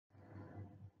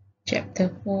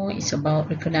Chapter 4 is about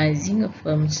recognizing a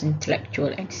firm's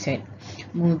intellectual asset,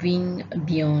 moving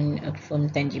beyond a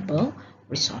firm's tangible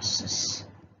resources.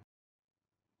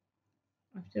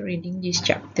 After reading this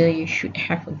chapter, you should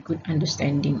have a good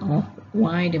understanding of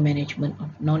why the management of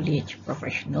knowledge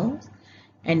professionals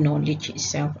and knowledge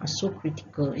itself are so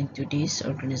critical in today's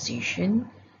organization,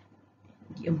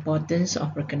 the importance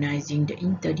of recognizing the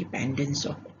interdependence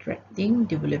of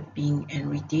attracting, developing, and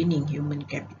retaining human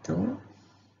capital,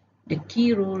 the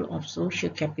key role of social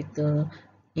capital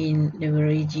in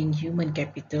leveraging human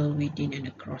capital within and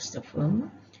across the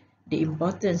firm, the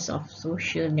importance of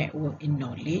social network in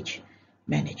knowledge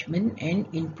management and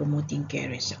in promoting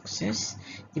career success,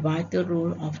 the vital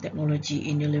role of technology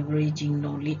in leveraging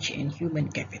knowledge and human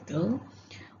capital,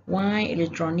 why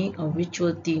electronic or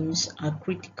virtual teams are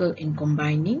critical in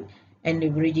combining and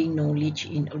leveraging knowledge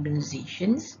in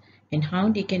organizations, and how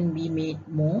they can be made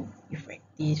more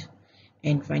effective.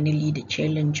 And finally, the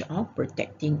challenge of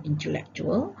protecting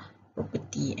intellectual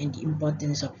property and the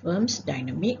importance of firms'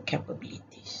 dynamic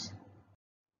capabilities.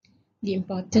 The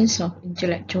importance of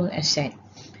intellectual asset.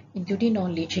 In today's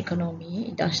knowledge economy,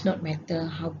 it does not matter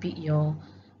how big your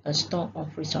stock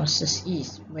of resources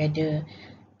is, whether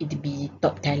it be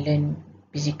top talent,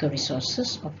 physical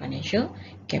resources, or financial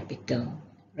capital.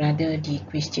 Rather, the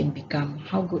question becomes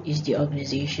how good is the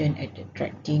organization at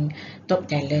attracting top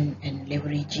talent and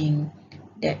leveraging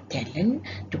that talent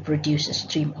to produce a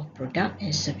stream of product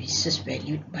and services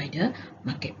valued by the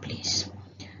marketplace.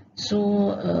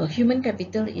 So, human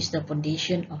capital is the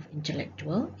foundation of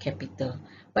intellectual capital,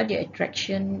 but the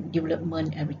attraction,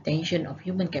 development, and retention of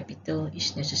human capital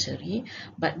is necessary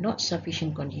but not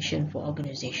sufficient condition for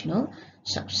organizational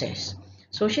success.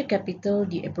 Social capital,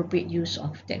 the appropriate use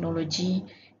of technology,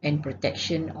 and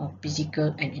protection of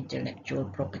physical and intellectual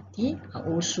property are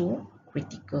also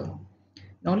critical.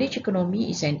 Knowledge economy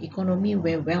is an economy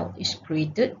where wealth is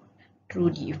created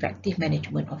through the effective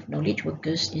management of knowledge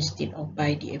workers instead of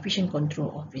by the efficient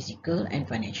control of physical and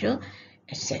financial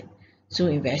assets. So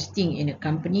investing in a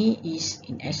company is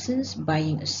in essence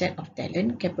buying a set of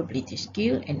talent, capability,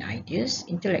 skill and ideas.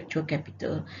 Intellectual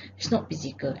capital is not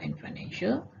physical and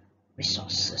financial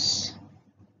resources.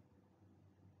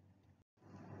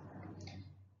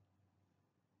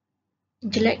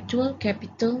 Intellectual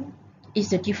capital is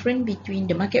the difference between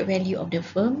the market value of the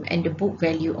firm and the book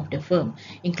value of the firm,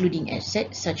 including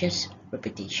assets such as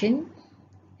reputation,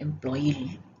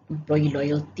 employee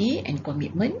loyalty and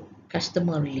commitment,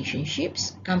 customer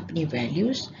relationships, company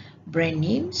values, brand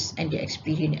names, and the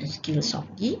experience and skills of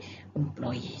the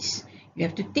employees. You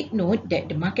have to take note that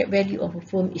the market value of a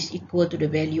firm is equal to the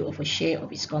value of a share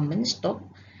of its common stock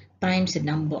times the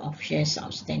number of shares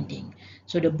outstanding.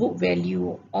 So the book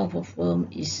value of a firm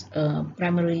is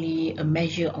primarily a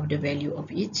measure of the value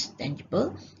of its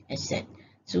tangible asset.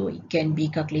 So it can be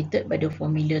calculated by the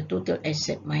formula total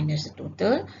asset minus the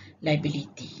total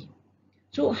liability.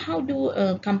 So how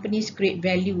do companies create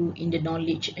value in the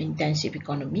knowledge intensive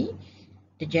economy?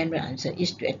 The general answer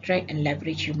is to attract and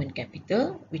leverage human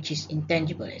capital, which is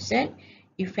intangible asset,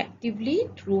 effectively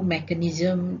through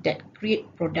mechanisms that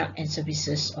create product and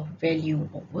services of value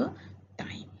over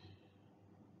time.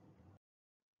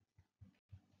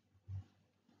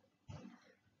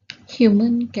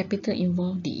 Human capital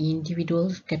involves the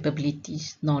individual's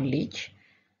capabilities, knowledge,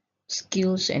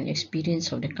 skills and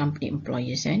experience of the company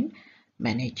employees and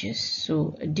managers.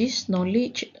 So this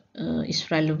knowledge is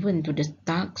relevant to the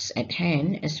tasks at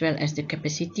hand as well as the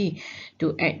capacity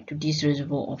to add to this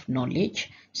reservoir of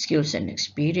knowledge, skills and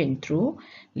experience through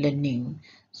learning.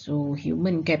 So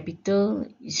human capital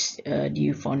is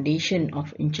the foundation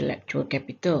of intellectual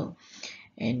capital,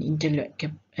 and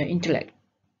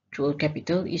intellectual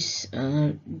capital is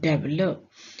developed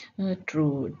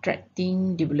through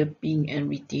attracting, developing and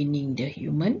retaining the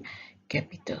human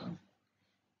capital.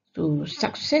 So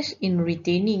success in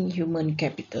retaining human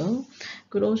capital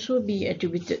could also be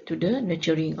attributed to the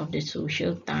nurturing of the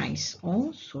social ties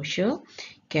or social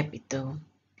capital.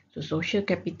 So social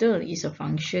capital is a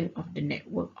function of the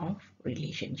network of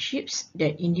relationships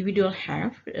that individuals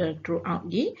have throughout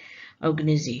the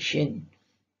organization.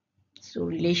 So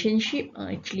relationships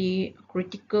are actually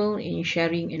critical in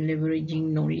sharing and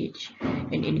leveraging knowledge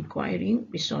and in acquiring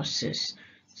resources.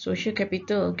 Social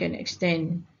capital can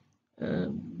extend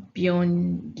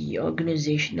beyond the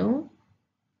organizational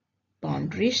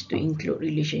boundaries to include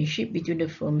relationship between the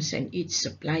firms and its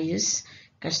suppliers,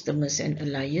 customers and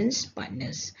alliance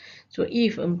partners. So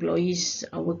if employees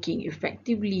are working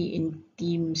effectively in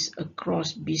teams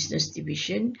across business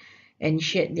division and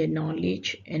share their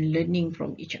knowledge and learning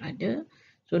from each other,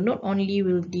 So not only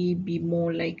will they be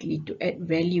more likely to add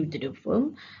value to the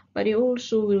firm, but they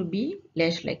also will be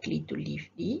less likely to leave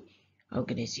the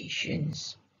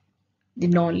organizations. The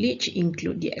knowledge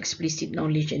include the explicit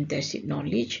knowledge and tacit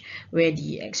knowledge, where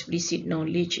the explicit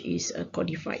knowledge is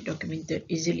codified, documented,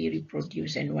 easily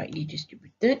reproduced, and widely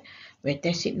distributed, where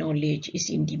tacit knowledge is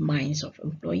in the minds of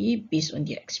employee based on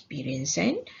their experience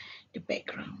and the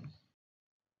background.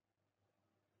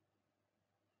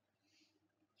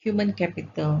 Human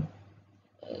capital.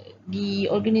 The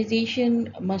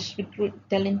organization must recruit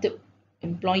talented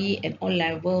employee at all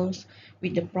levels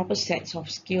with the proper sets of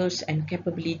skills and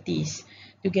capabilities,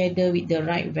 together with the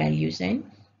right values and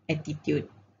attitude.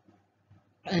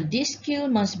 This skill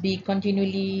must be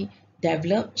continually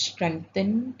developed,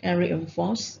 strengthened, and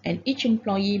reinforced, and each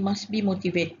employee must be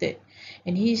motivated,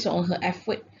 and his or her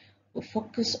effort will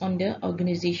focus on the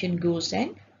organization goals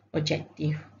and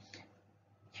objective.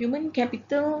 Human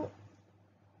capital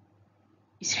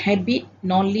is habit,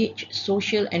 knowledge,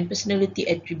 social and personality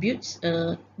attributes,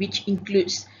 which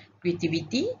includes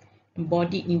creativity,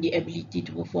 embodied in the ability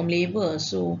to perform labor,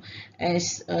 so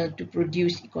as to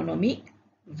produce economic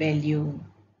value.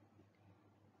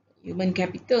 Human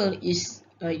capital is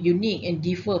unique and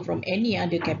differ from any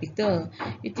other capital.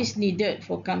 It is needed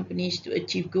for companies to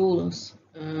achieve goals,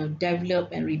 develop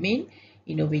and remain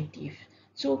innovative.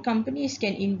 So companies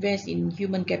can invest in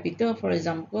human capital, for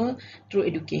example, through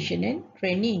education and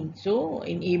training, so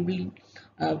enabling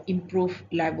improve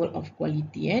level of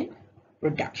quality and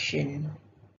production.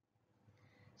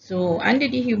 So under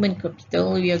the human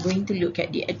capital, we are going to look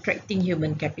at the attracting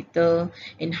human capital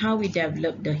and how we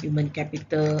develop the human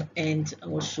capital, and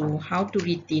also how to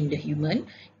retain the human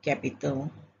capital.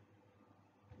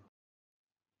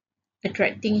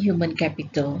 Attracting human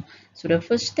capital. So the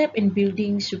first step in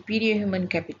building superior human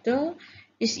capital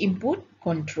is input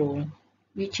control,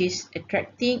 which is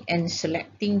attracting and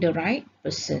selecting the right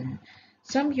person.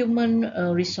 Some human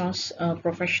resource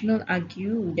professionals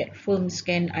argue that firms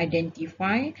can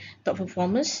identify top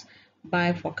performers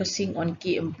by focusing on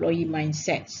key employee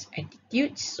mindsets,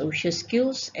 attitudes, social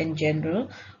skills, and general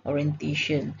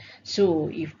orientation. So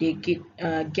if they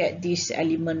get this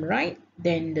element right,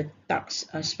 then the task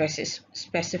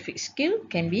specific skill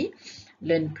can be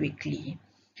learned quickly.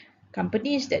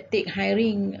 Companies that take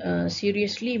hiring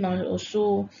seriously must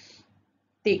also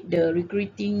take the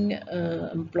recruiting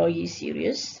employees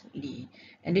seriously.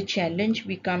 And the challenge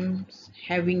becomes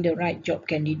having the right job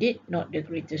candidate, not the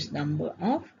greatest number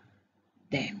of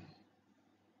them.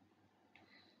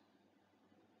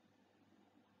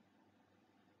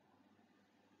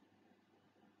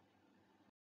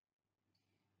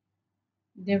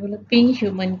 Developing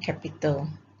human capital.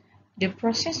 The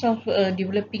process of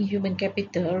developing human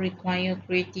capital requires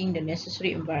creating the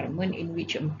necessary environment in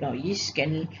which employees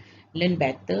can learn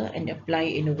better and apply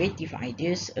innovative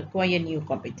ideas, acquire new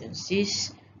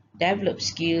competencies, develop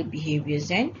skill,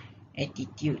 behaviors, and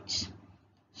attitudes.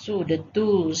 So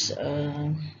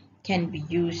can be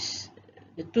used.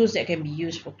 The tools that can be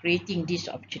used for creating these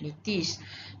opportunities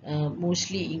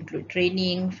mostly include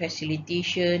training,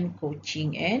 facilitation,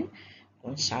 coaching, and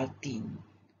consulting.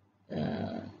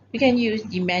 We can use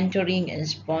the mentoring and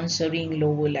sponsoring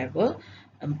lower level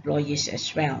employees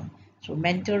as well. So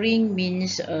mentoring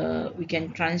means we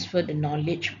can transfer the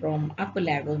knowledge from upper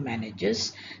level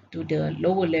managers to the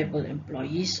lower level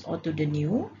employees or to the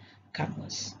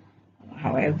newcomers.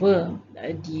 However,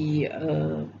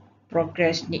 the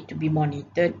progress need to be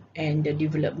monitored, and the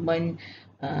development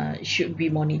should be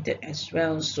monitored as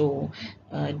well. So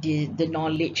the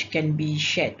knowledge can be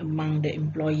shared among the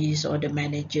employees or the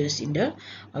managers in the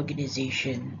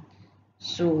organization.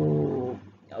 So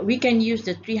we can use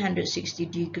the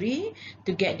 360-degree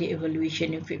to get the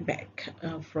evaluation and feedback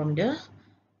from the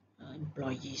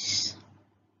employees.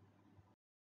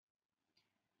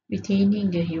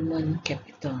 Retaining the human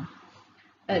capital.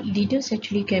 Leaders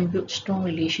actually can build strong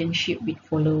relationship with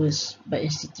followers by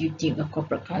instituting a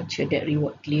corporate culture that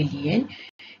reward clearly and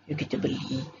equitably.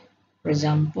 For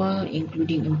example,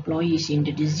 including employees in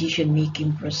the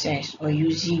decision-making process or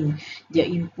using their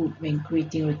input when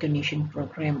creating recognition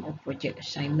program or project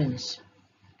assignments.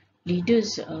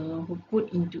 Leaders who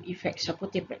put into effect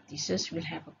supportive practices will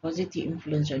have a positive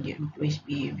influence on the employees'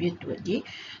 behavior toward the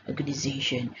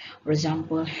organization. For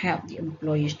example, help the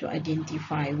employees to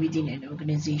identify within an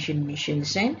organization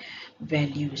missions and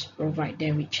values, provide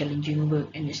them with challenging work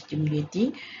and a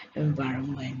stimulating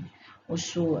environment.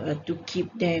 Also, to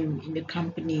keep them in the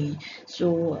company,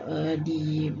 so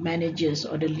the managers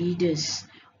or the leaders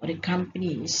or the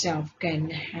company itself can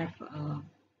have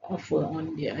offer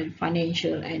on the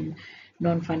financial and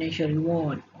non-financial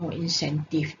reward or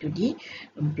incentive to the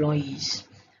employees.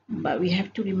 But we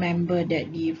have to remember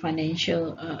that the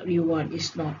financial reward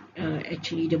is not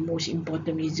actually the most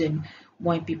important reason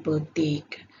why people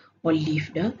take or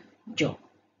leave the job.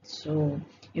 So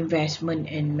investment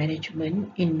and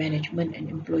management in management and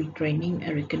employee training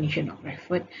and recognition of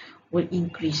effort will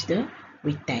increase the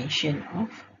retention of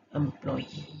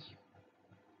employee.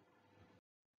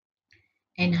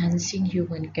 Enhancing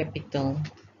human capital.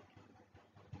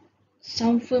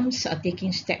 Some firms are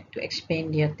taking steps to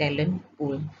expand their talent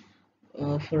pool.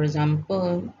 For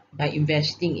example, by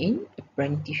investing in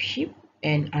apprenticeship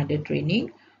and other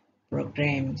training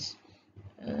programs.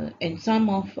 And some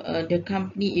of the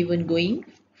company even going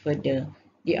further.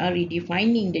 They are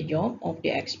redefining the job of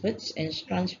the experts and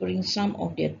transferring some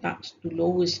of their tasks to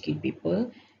lower skilled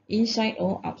people inside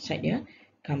or outside their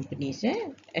companies,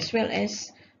 as well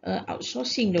as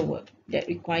outsourcing the work that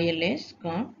require less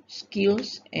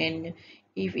skills, and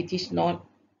if it is not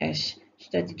as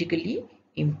strategically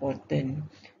important.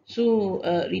 So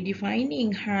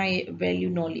redefining high value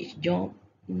knowledge job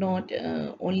not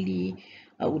only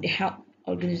would help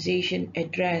organization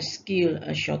address skill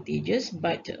shortages,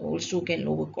 but also can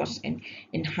lower costs and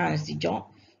enhance the job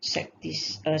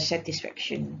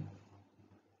satisfaction.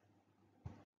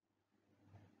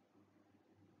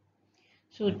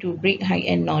 So to break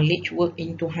high-end knowledge work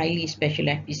into highly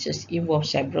specialized pieces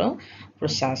involves several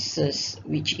processes,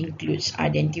 which includes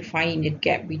identifying the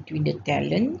gap between the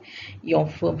talent your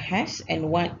firm has and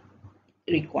what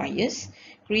requires,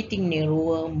 creating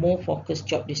narrower, more focused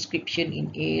job description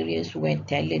in areas where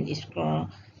talent is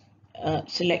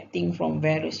selecting from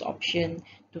various options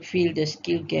to fill the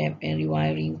skill gap, and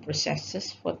rewiring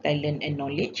processes for talent and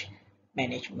knowledge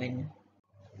management.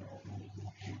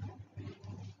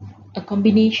 A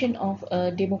combination of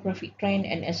a demographic trend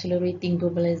and accelerating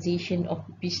globalization of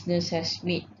business has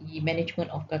made the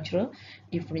management of cultural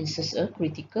differences a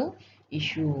critical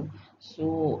issue.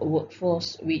 So, a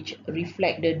workforce which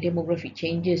reflect the demographic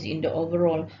changes in the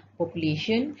overall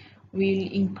population will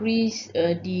increase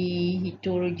the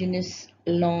heterogeneous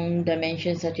along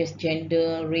dimensions such as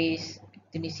gender, race,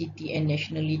 ethnicity, and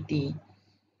nationality.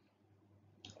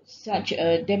 Such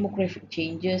demographic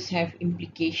changes have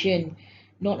implication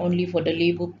not only for the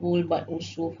labor pool but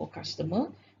also for customer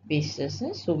bases,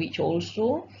 so which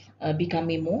also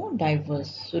becoming more diverse.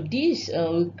 So this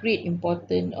will create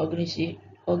important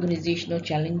organizational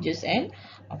challenges and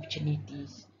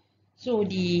opportunities. So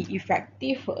the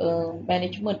effective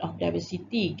management of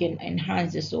diversity can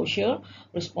enhance the social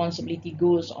responsibility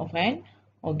goals of an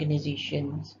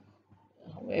organization.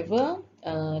 However,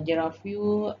 there are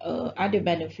few other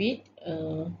benefits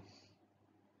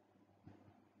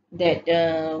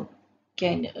that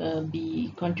can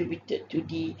be contributed to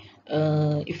the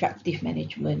effective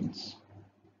management.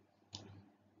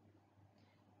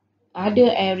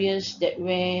 Other areas that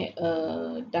where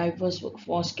diverse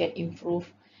workforce can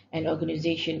improve an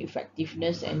organization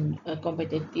effectiveness and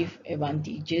competitive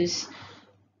advantages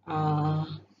are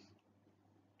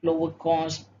lower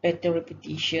cost, better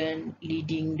reputation,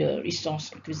 leading the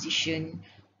resource acquisition,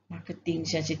 marketing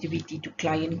sensitivity to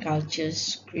client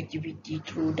cultures, creativity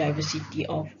through diversity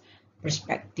of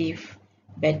perspective,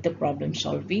 better problem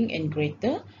solving, and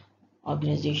greater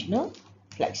organizational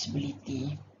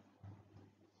flexibility.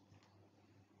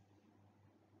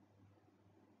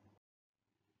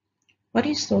 What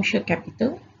is social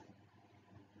capital?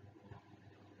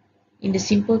 In the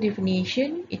simple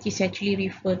definition, it is actually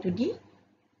referred to the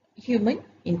human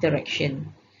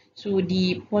interaction. So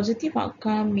the positive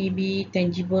outcome may be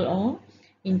tangible or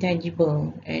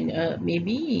intangible, and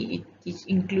maybe it is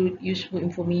include useful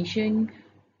information,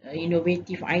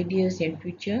 innovative ideas, and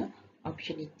future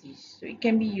opportunities. So it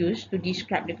can be used to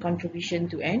describe the contribution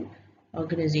to an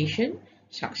organization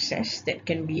success that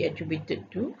can be attributed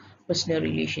to personal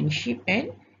relationship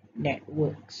and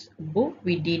networks, both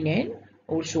within and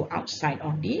also outside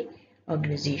of the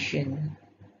organization.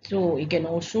 So it can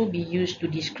also be used to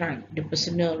describe the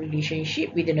personal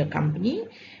relationship within a company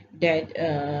that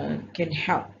can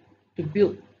help to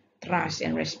build trust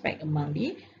and respect among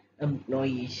the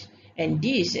employees. And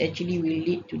this actually will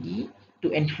lead to the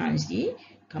to enhance the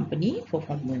company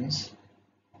performance.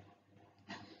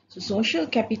 So social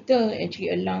capital actually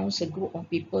allows a group of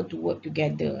people to work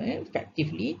together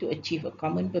effectively to achieve a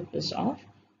common purpose or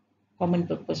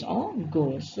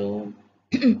goal. So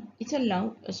it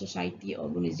allows a society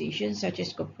organization such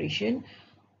as corporation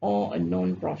or a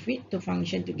non-profit to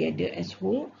function together as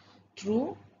whole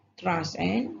through trust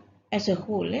and as a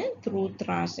whole through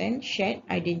trust and shared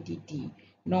identity,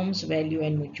 norms, value,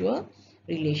 and mutual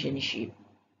relationship.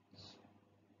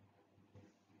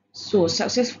 So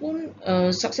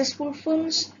successful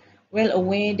firms well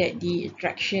aware that the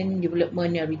attraction,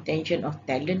 development, and retention of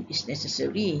talent is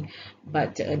necessary,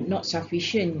 but not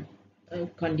sufficient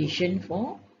condition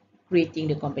for creating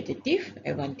the competitive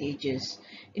advantages.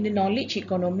 In the knowledge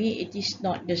economy, it is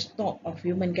not the stock of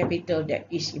human capital that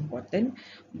is important,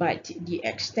 but the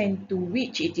extent to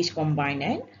which it is combined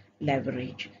and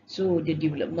leverage. So the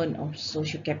development of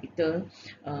social capital,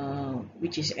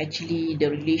 which is actually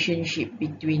the relationship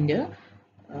between the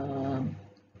uh,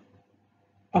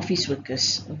 office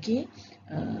workers, okay,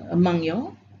 among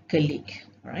your colleague,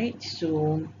 right?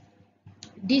 So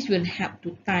this will help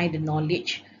to tie the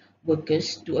knowledge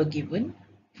workers to a given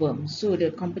firm. So the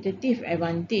competitive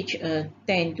advantage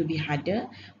tend to be harder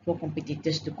for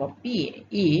competitors to copy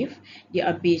if they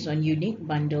are based on unique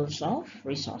bundles of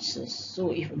resources.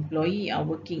 So if employees are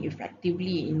working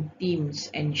effectively in teams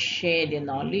and share their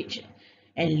knowledge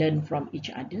and learn from each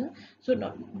other, so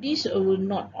this will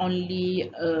not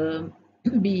only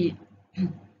be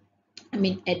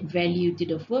add value to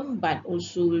the firm, but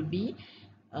also will be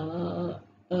uh,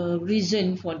 a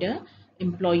reason for the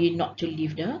employee not to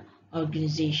leave the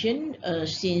organization,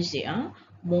 since they are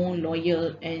more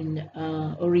loyal and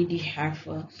already have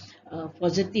a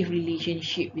positive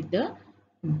relationship with the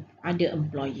other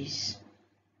employees.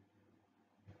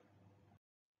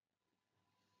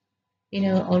 In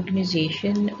an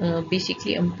organization,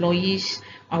 basically employees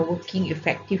are working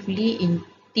effectively in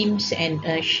teams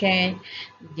and share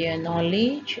their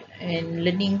knowledge and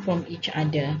learning from each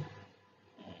other.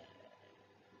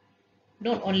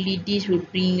 Not only this will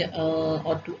bring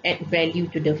or to add value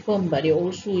to the firm, but they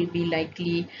also will be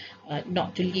likely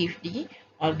not to leave the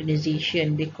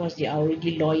organization because they are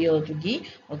already loyal to the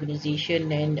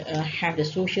organization and have the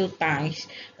social ties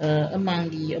among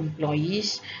the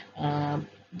employees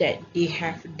that they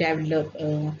have developed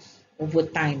over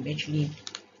time actually.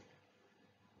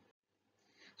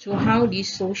 So how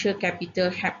does social capital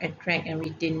help attract and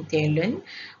retain talent?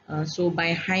 So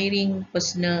by hiring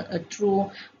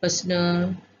through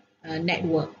personal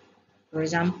network. For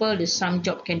example, the some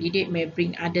job candidate may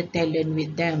bring other talent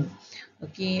with them.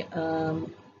 Okay,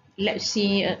 let's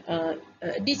see.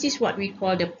 This is what we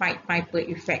call the Pied Piper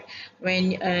effect.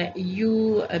 When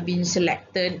you have been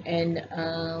selected and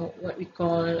what we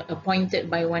call appointed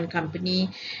by one company,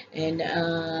 and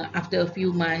after a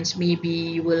few months,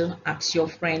 maybe you will ask your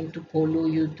friend to follow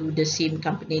you to the same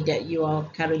company that you are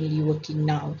currently working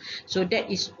now. So that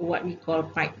is what we call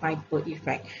Pied Piper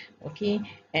effect. Okay,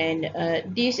 and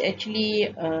this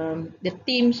actually the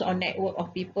teams or network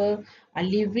of people are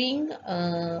leaving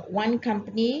one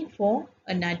company for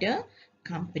another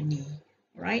company,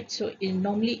 right? So in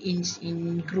normally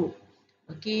in group,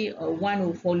 okay, one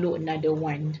will follow another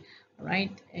one,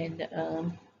 right? And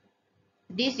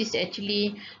this is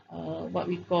actually what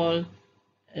we call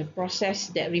a process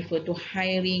that refer to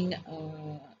hiring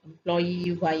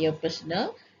employee via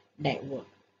personal network.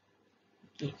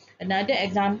 Okay. Another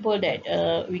example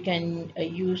that we can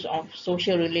use of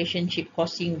social relationship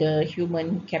causing the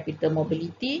human capital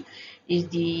mobility is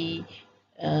the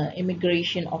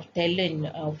immigration of talent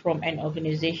from an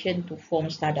organization to form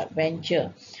startup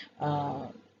venture. Uh,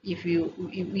 if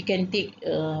we can take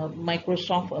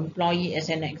Microsoft employee as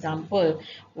an example,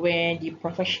 where the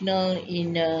professional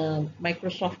in a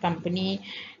Microsoft company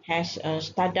has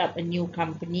started up a new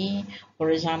company, for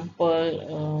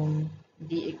example,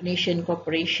 the Ignition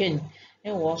Corporation.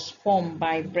 It was formed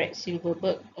by Brett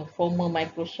Silverberg, a former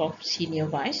Microsoft senior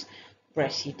vice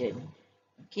president.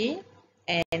 Okay,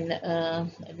 and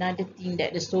another thing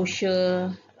that the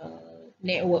social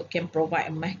network can provide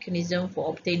a mechanism for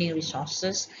obtaining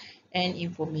resources and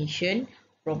information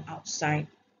from outside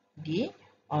the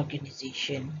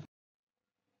organization.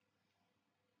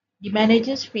 The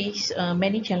managers face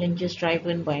many challenges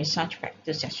driven by such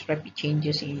factors as rapid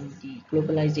changes in the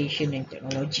globalization and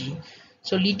technology.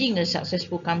 So leading a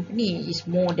successful company is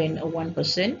more than a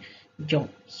one-person job.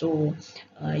 So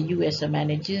you as a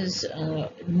managers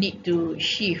need to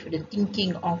shift the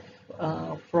thinking of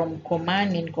from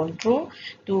command and control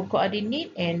to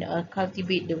coordinate and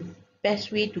cultivate the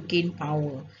best way to gain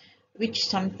power, which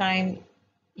sometimes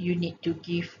you need to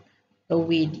give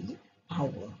away the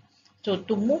power. So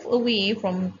to move away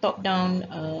from top-down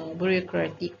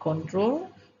bureaucratic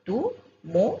control to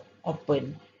more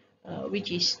open,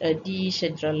 which is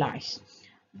decentralized.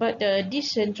 But the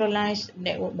decentralized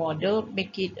network model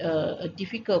make it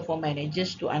difficult for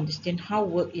managers to understand how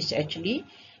work is actually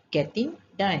getting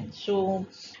done. So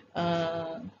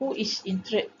who is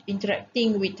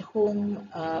interacting with whom,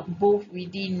 both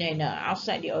within and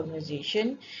outside the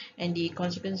organization, and the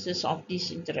consequences of this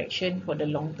interaction for the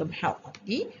long-term health of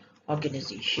the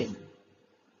organization.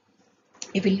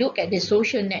 If we look at the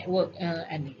social network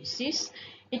analysis,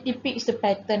 it depicts the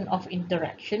pattern of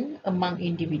interaction among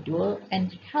individuals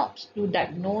and helps to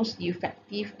diagnose the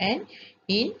effective and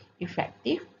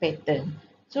ineffective pattern.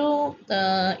 So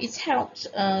it helps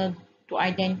to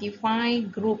identify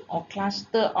group or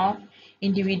cluster of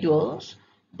individuals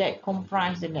that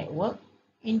comprise the network,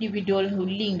 individuals who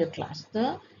link the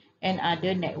cluster, and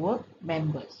other network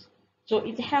members. So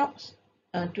it helps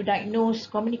to diagnose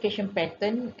communication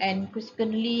pattern and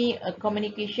consequently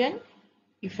communication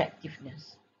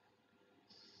effectiveness.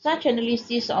 Such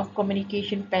analysis of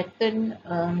communication pattern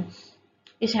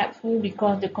is helpful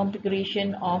because the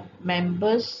configuration of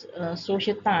members'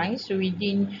 social ties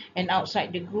within and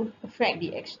outside the group affect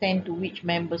the extent to which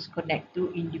members connect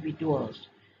to individuals,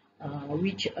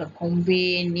 which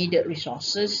convey needed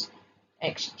resources,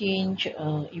 exchange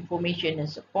information and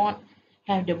support,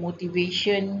 have the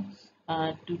motivation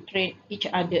to treat each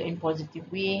other in positive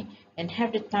way, and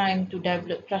have the time to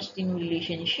develop trusting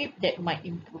relationship that might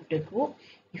improve the group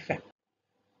effect.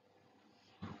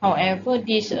 However,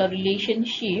 this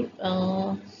relationship,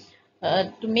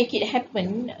 to make it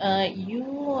happen,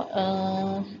 you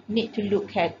need to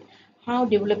look at how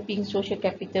developing social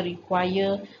capital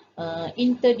require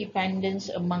interdependence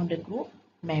among the group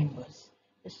members.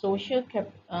 The social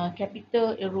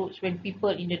capital erodes when people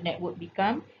in the network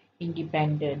become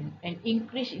independent, and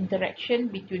increased interaction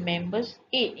between members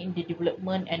aid in the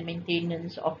development and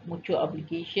maintenance of mutual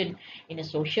obligation in a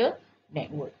social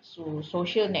network. So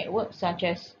social networks such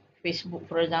as Facebook,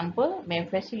 for example, may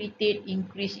facilitate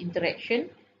increased interaction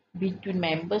between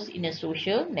members in a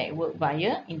social network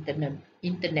via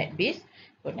internet-based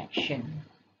connection.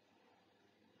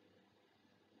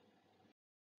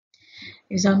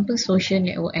 Example, social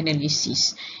network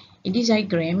analysis. In this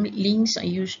diagram, links are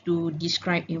used to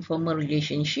describe informal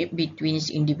relationship between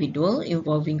individuals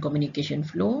involving communication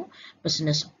flow,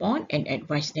 personal support, and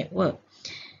advice network.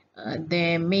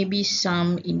 There may be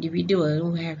some individuals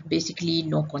who have basically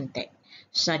no contact,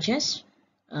 such as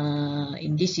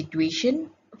in this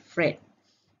situation, Fred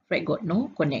got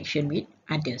no connection with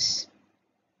others.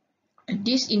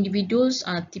 These individuals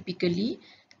are typically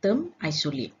termed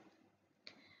isolate.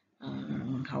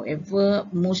 However,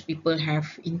 most people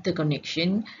have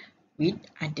interconnection with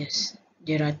others.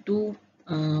 There are two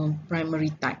primary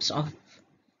types of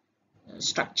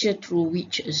structure through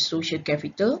which a social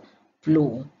capital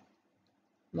flow.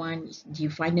 One is the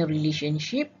final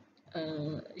relationship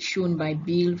shown by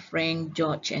Bill, Frank,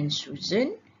 George, and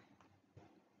Susan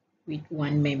with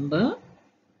one member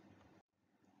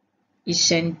is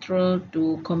central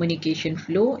to communication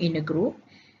flow in a group,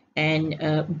 and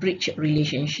a bridge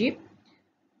relationship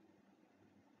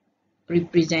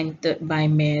represented by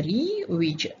Mary,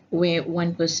 where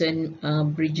one person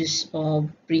bridges or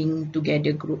bring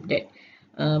together group that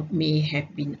may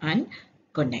have been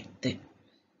unconnected.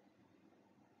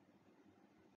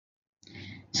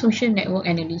 Social network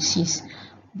analysis.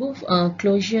 Both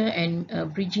closure and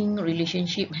bridging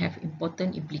relationship have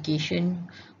important implication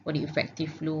for the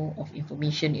effective flow of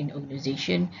information in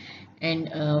organization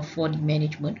and for the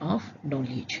management of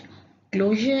knowledge.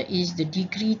 Closure is the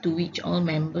degree to which all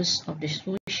members of the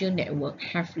social network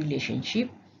have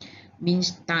relationship,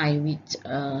 means tie with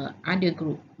other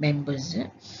group members.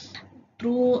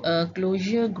 Through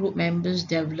closure, group members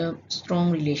develop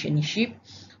strong relationship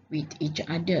with each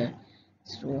other.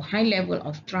 So high level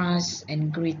of trust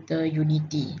and greater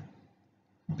unity.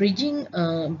 Bridging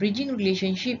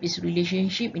relationship is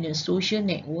relationship in a social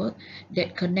network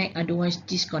that connect otherwise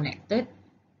disconnected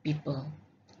people.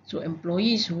 So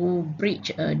employees who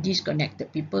bridge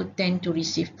disconnected people tend to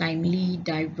receive timely,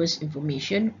 diverse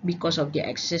information because of their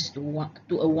access to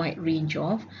a wide range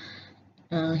of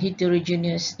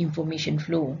heterogeneous information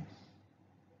flow.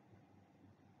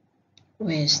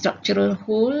 Where structural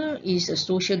hole is a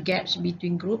social gaps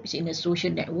between groups in a social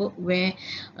network where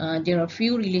there are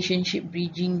few relationship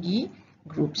bridging the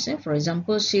groups. For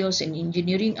example, sales and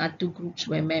engineering are two groups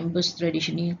where members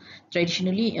traditionally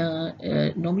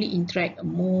normally interact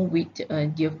more with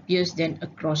their peers than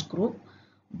across group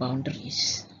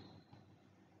boundaries.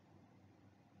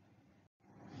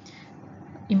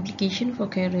 Implication for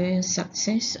career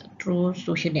success through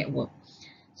social network.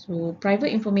 So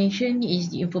private information is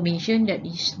the information that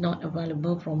is not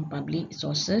available from public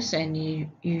sources and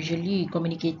usually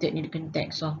communicated in the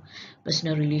context of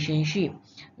personal relationship,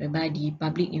 whereby the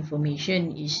public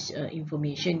information is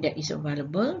information that is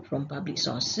available from public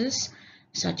sources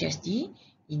such as the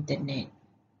internet.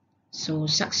 So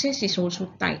success is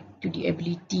also tied to the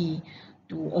ability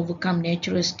to overcome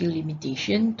natural skill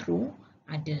limitation through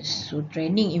others. So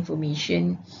training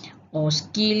information or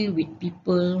skill with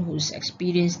people whose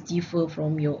experience differ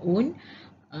from your own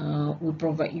will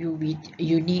provide you with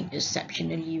unique,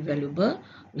 exceptionally valuable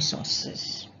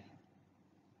resources.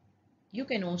 You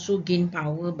can also gain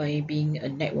power by being a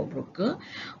network broker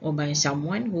or by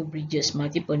someone who bridges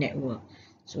multiple networks.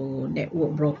 So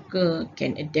network broker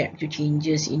can adapt to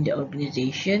changes in the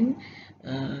organization,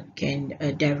 can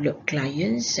develop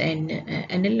clients and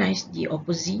analyze the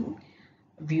opposing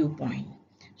viewpoint.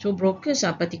 So brokers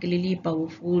are particularly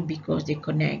powerful because they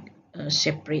connect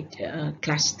separate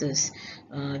clusters.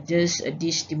 This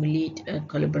stimulate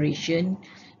collaboration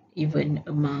even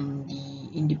among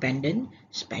the independent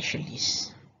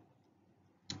specialists.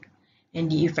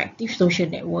 And the effective social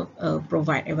network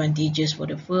provide advantages for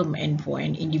the firm and for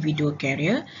an individual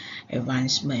career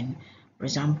advancement. For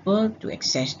example, to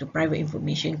access to private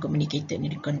information communicated in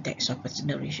the context of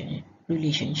personal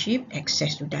relationship,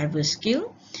 access to diverse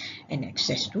skill, and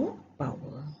access to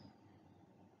power.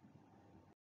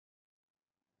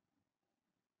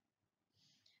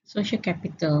 Social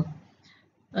capital.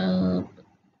 Uh,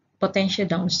 Potential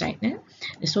downside.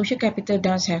 The social capital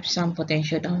does have some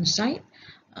potential downside,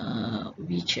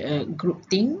 which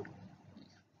groupthink.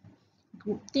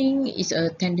 Groupthink is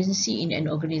a tendency in an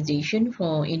organization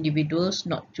for individuals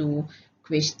not to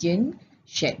question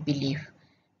shared belief.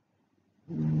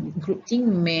 Groupthink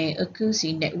may occur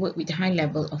in network with high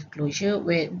level of closure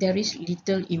where there is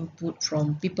little input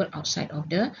from people outside of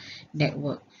the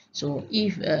network. So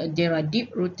if there are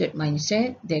deep-rooted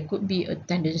mindset, there could be a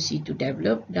tendency to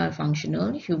develop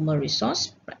dysfunctional human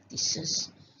resource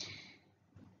practices.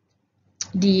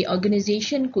 The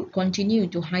organization could continue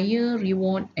to hire,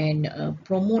 reward, and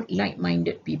promote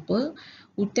like-minded people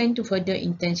who tend to further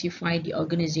intensify the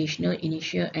organizational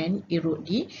inertia and erode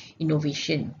the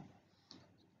innovation.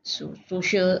 So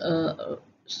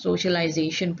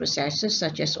socialization processes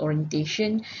such as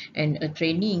orientation and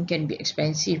training can be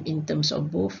expensive in terms of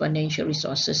both financial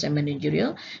resources and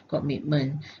managerial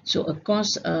commitment. So a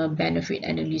cost benefit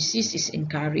analysis is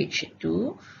encouraged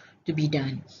to be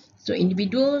done. So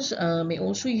individuals may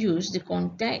also use the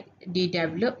contact they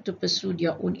develop to pursue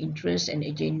their own interests and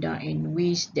agenda in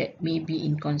ways that may be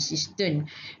inconsistent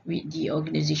with the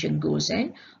organization goals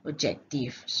and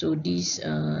objective. So this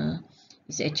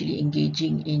is actually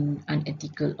engaging in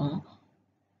unethical or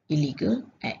illegal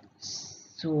acts.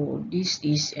 So this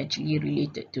is actually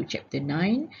related to chapter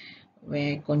 9,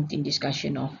 where contain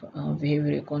discussion of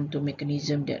behavioral control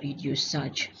mechanism that reduce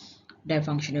such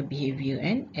dysfunctional behavior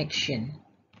and action.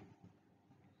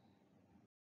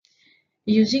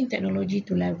 Using technology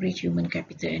to leverage human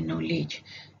capital and knowledge.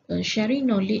 Sharing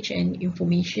knowledge and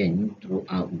information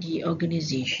throughout the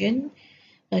organization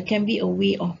can be a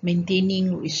way of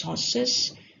maintaining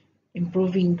resources,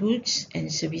 improving goods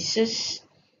and services,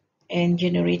 and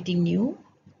generating new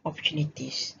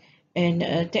opportunities. And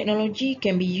technology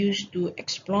can be used to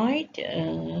exploit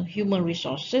human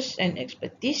resources and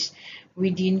expertise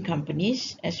within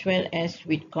companies as well as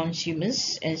with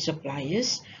consumers and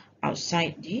suppliers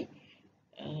outside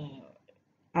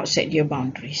uh, their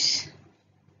boundaries.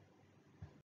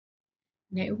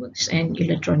 Networks and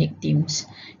electronic teams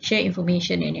share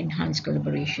information and enhance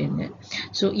collaboration.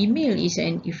 So email is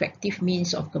an effective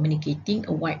means of communicating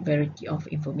a wide variety of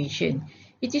information.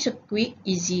 It is a quick,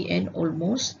 easy, and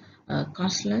almost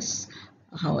costless.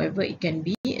 However, it can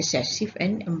be excessive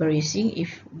and embarrassing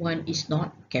if one is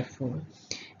not careful.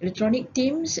 Electronic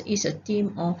teams is a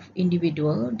team of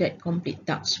individuals that complete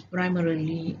tasks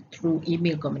primarily through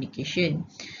email communication.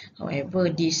 However,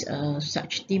 these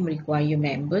such team require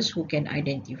members who can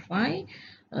identify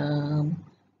um,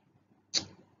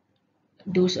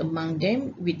 those among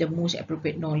them with the most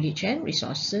appropriate knowledge and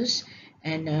resources,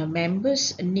 and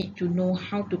members need to know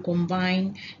how to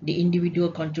combine the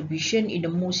individual contribution in the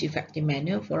most effective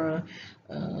manner for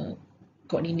a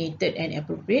coordinated and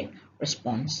appropriate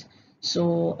response.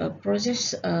 So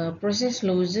process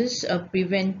losses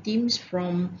prevent teams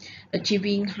from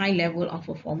achieving high level of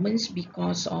performance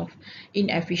because of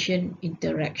inefficient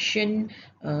interaction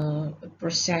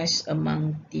process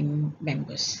among team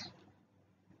members.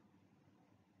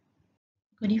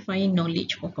 Codifying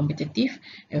knowledge for competitive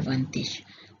advantage.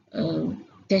 Uh,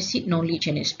 Tacit knowledge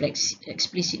and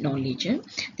explicit knowledge.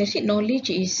 Tacit knowledge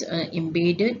is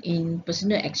embedded in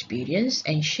personal experience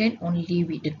and shared only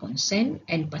with the consent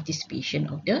and participation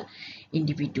of the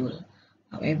individual.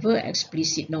 However,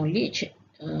 explicit knowledge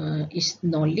is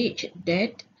knowledge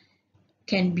that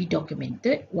can be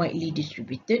documented, widely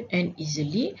distributed, and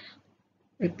easily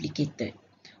replicated.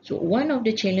 So one of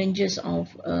the challenges of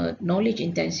a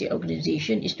knowledge-intensive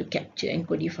organization is to capture and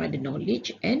codify the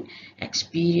knowledge and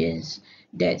experience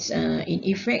that's in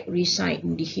effect reside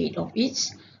in the head of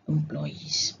its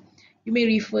employees. You may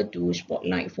refer to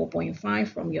Spotlight 4.5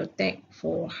 from your tag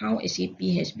for how SAP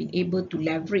has been able to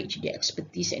leverage the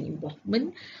expertise and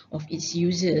involvement of its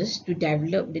users to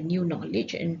develop the new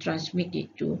knowledge and transmit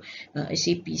it to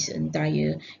SAP's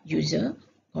entire user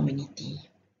community.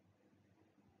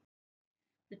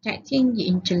 Protecting the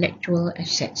intellectual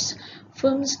assets.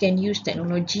 Firms can use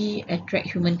technology,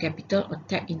 attract human capital, or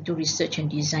tap into research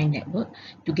and design network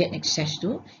to get access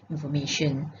to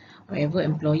information. However,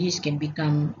 employees can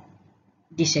become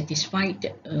dissatisfied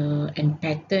and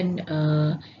pattern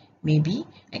may be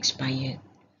expired.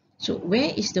 So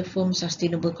where is the firm's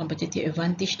sustainable competitive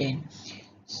advantage then?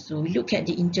 So we look at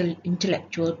the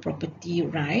intellectual property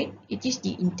right. It is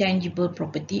the intangible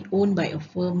property owned by a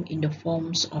firm in the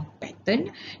forms of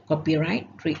patent,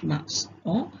 copyright, trademarks,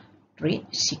 or trade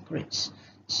secrets.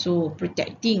 So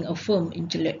protecting a firm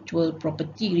intellectual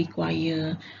property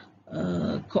require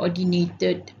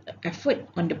coordinated effort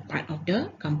on the part of the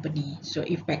company. So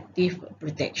effective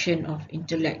protection of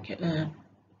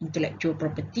intellectual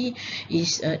property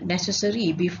is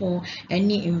necessary before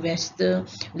any investor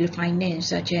will finance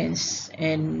such as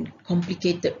an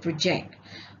complicated project.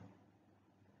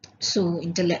 So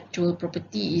intellectual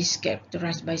property is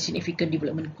characterized by significant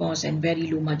development costs and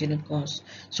very low marginal costs.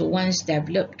 So once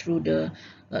developed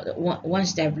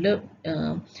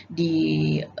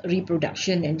the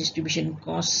reproduction and distribution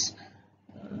costs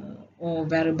or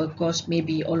variable costs may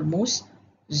be almost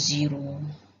zero.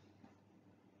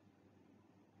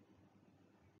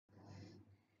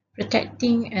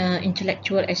 Protecting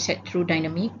intellectual asset through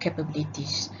dynamic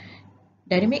capabilities.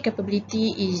 Dynamic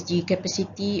capability is the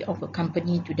capacity of a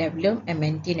company to develop and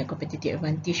maintain a competitive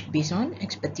advantage based on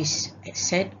expertise,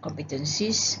 asset,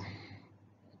 competencies,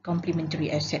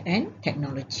 complementary asset, and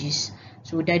technologies.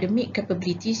 So dynamic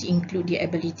capabilities include the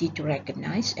ability to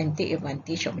recognize and take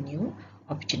advantage of new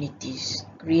opportunities,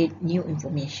 create new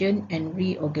information, and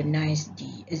reorganize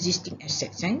the existing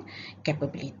assets and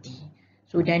capability.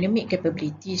 So dynamic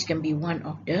capabilities can be one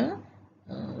of the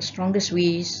strongest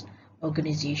ways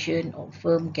organization or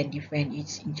firm can defend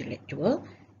its intellectual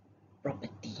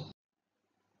property.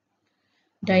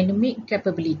 Dynamic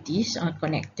capabilities are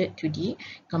connected to the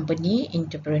company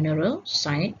entrepreneurial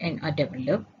side and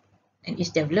is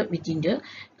developed within the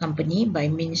company by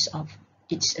means of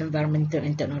its environmental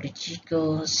and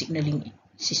technological signaling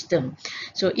system.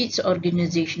 So its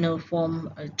organizational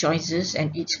form choices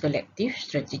and its collective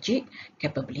strategic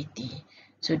capability.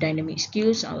 So dynamic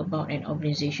skills are about an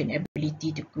organization's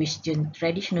ability to question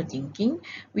traditional thinking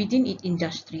within its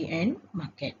industry and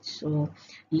market. So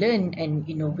learn and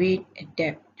innovate,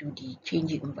 adapt to the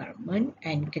changing environment,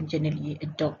 and continually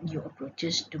adopt new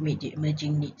approaches to meet the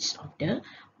emerging needs of the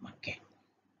market.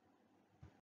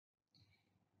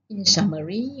 In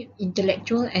summary,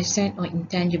 intellectual asset or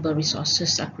intangible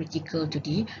resources are critical to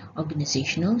the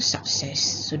organizational success.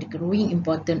 So the growing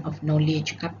importance of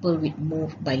knowledge coupled with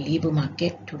move by labor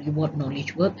market to reward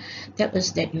knowledge work tells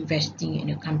us that investing in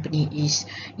a company is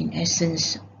in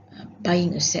essence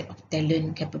buying a set of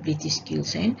talent, capability,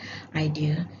 skills, and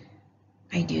ideas.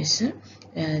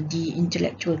 The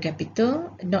intellectual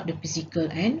capital, not the physical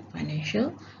and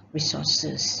financial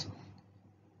resources.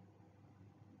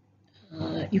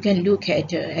 You can look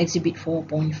at Exhibit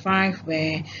 4.5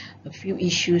 where a few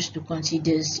issues to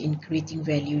consider in creating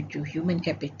value to human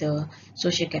capital,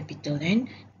 social capital, and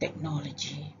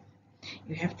technology.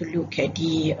 You have to look at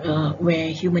the where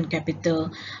human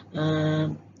capital,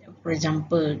 for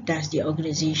example, does the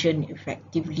organization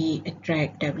effectively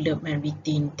attract, develop, and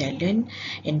retain talent,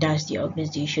 and does the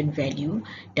organization value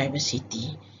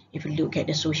diversity? If you look at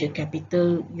the social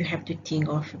capital, you have to think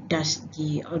of does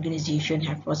the organization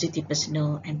have positive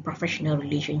personal and professional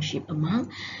relationship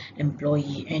among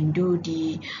employee, and do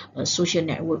the social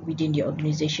network within the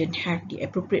organization have the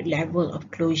appropriate level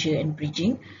of closure and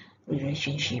bridging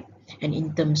relationship? And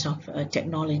in terms of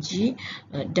technology,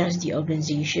 does the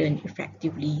organization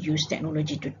effectively use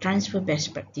technology to transfer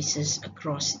best practices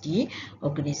across the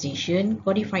organization,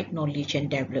 codify knowledge, and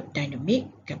develop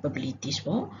dynamic capabilities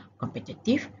for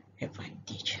competitive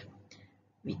advantage?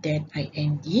 With that, I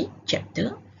end the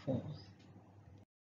chapter 4.